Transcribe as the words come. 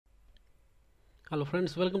Hello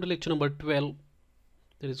friends, welcome to lecture number 12.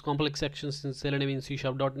 There is complex actions in Selenium in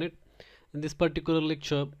C#.NET. In this particular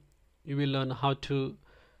lecture, you will learn how to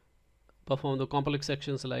perform the complex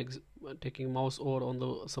actions like taking mouse over on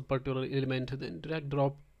the sub-particular element, then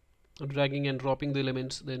dragging and dropping the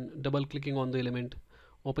elements, then double clicking on the element,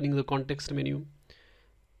 opening the context menu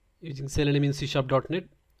using Selenium in C#.NET.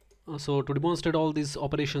 So to demonstrate all these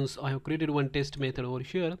operations, I have created one test method over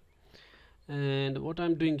here. And what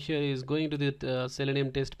I'm doing here is going to the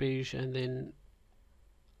Selenium test page and then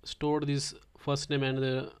store this first name and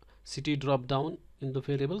the city drop down in the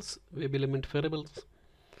variables, web element variables.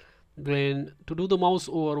 Then to do the mouse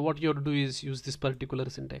over, what you have to do is use this particular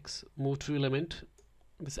syntax: move to element.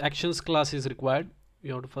 This actions class is required.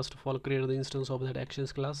 You have to first of all create the instance of that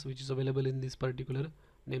actions class, which is available in this particular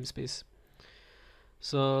namespace.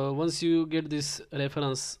 So once you get this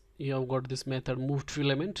reference, you have got this method move to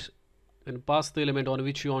element, and pass the element on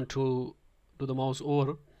which you want to do the mouse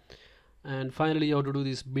over, and finally you have to do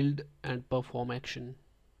this build and perform action.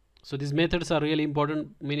 So these methods are really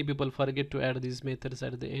important. Many people forget to add these methods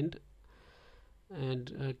at the end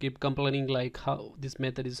and keep complaining like how this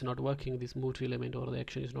method is not working, this move to element or the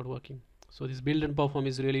action is not working. So this build and perform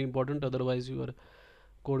is really important, otherwise your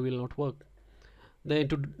code will not work. Then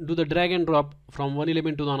to do the drag and drop from one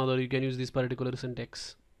element to another, you can use this particular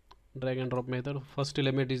syntax: drag and drop method. First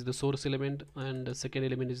element is the source element and the second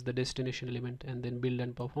element is the destination element, and then build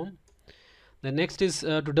and perform. The next is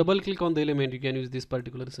to double click on the element. You can use this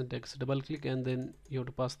particular syntax: double click, and then you have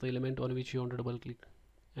to pass the element on which you want to double click.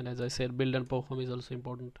 And as I said, build and perform is also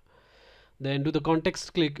important. Then do the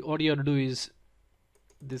context click. What you have to do is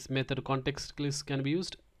this method context clicks can be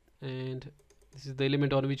used, and this is the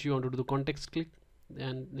element on which you want to do the context click,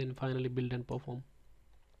 and then finally build and perform.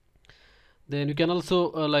 Then you can also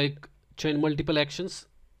like chain multiple actions.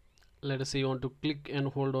 Let us say you want to click and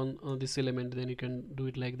hold on this element, then you can do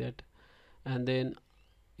it like that. And then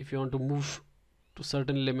if you want to move to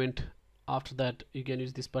certain element, after that you can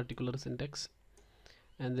use this particular syntax.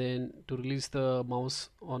 And then to release the mouse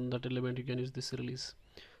on that element, you can use this release.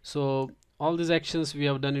 So all these actions we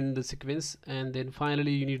have done in the sequence, and then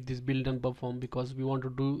finally you need this build and perform because we want to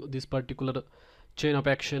do this particular chain of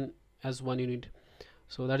action as one unit.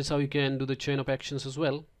 So that is how you can do the chain of actions as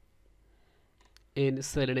well in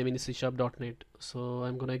Selenium in C#.NET. So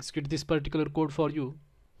I'm gonna execute this particular code for you.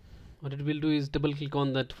 What it will do is double click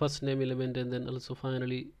on that first name element, and then also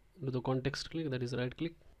finally do the context click, that is right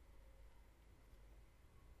click.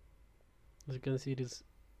 As you can see, it is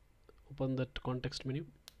open that context menu.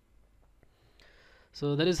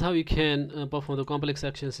 So that is how you can perform the complex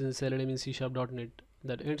actions in Selenium in C#.NET.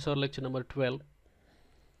 That ends our lecture number 12.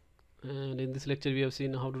 And in this lecture we have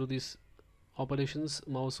seen how to do these operations: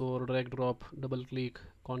 mouse over, drag, drop, double click,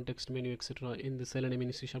 context menu, etc. in the Selenium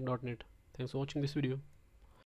in C#.NET. Thanks for watching this video.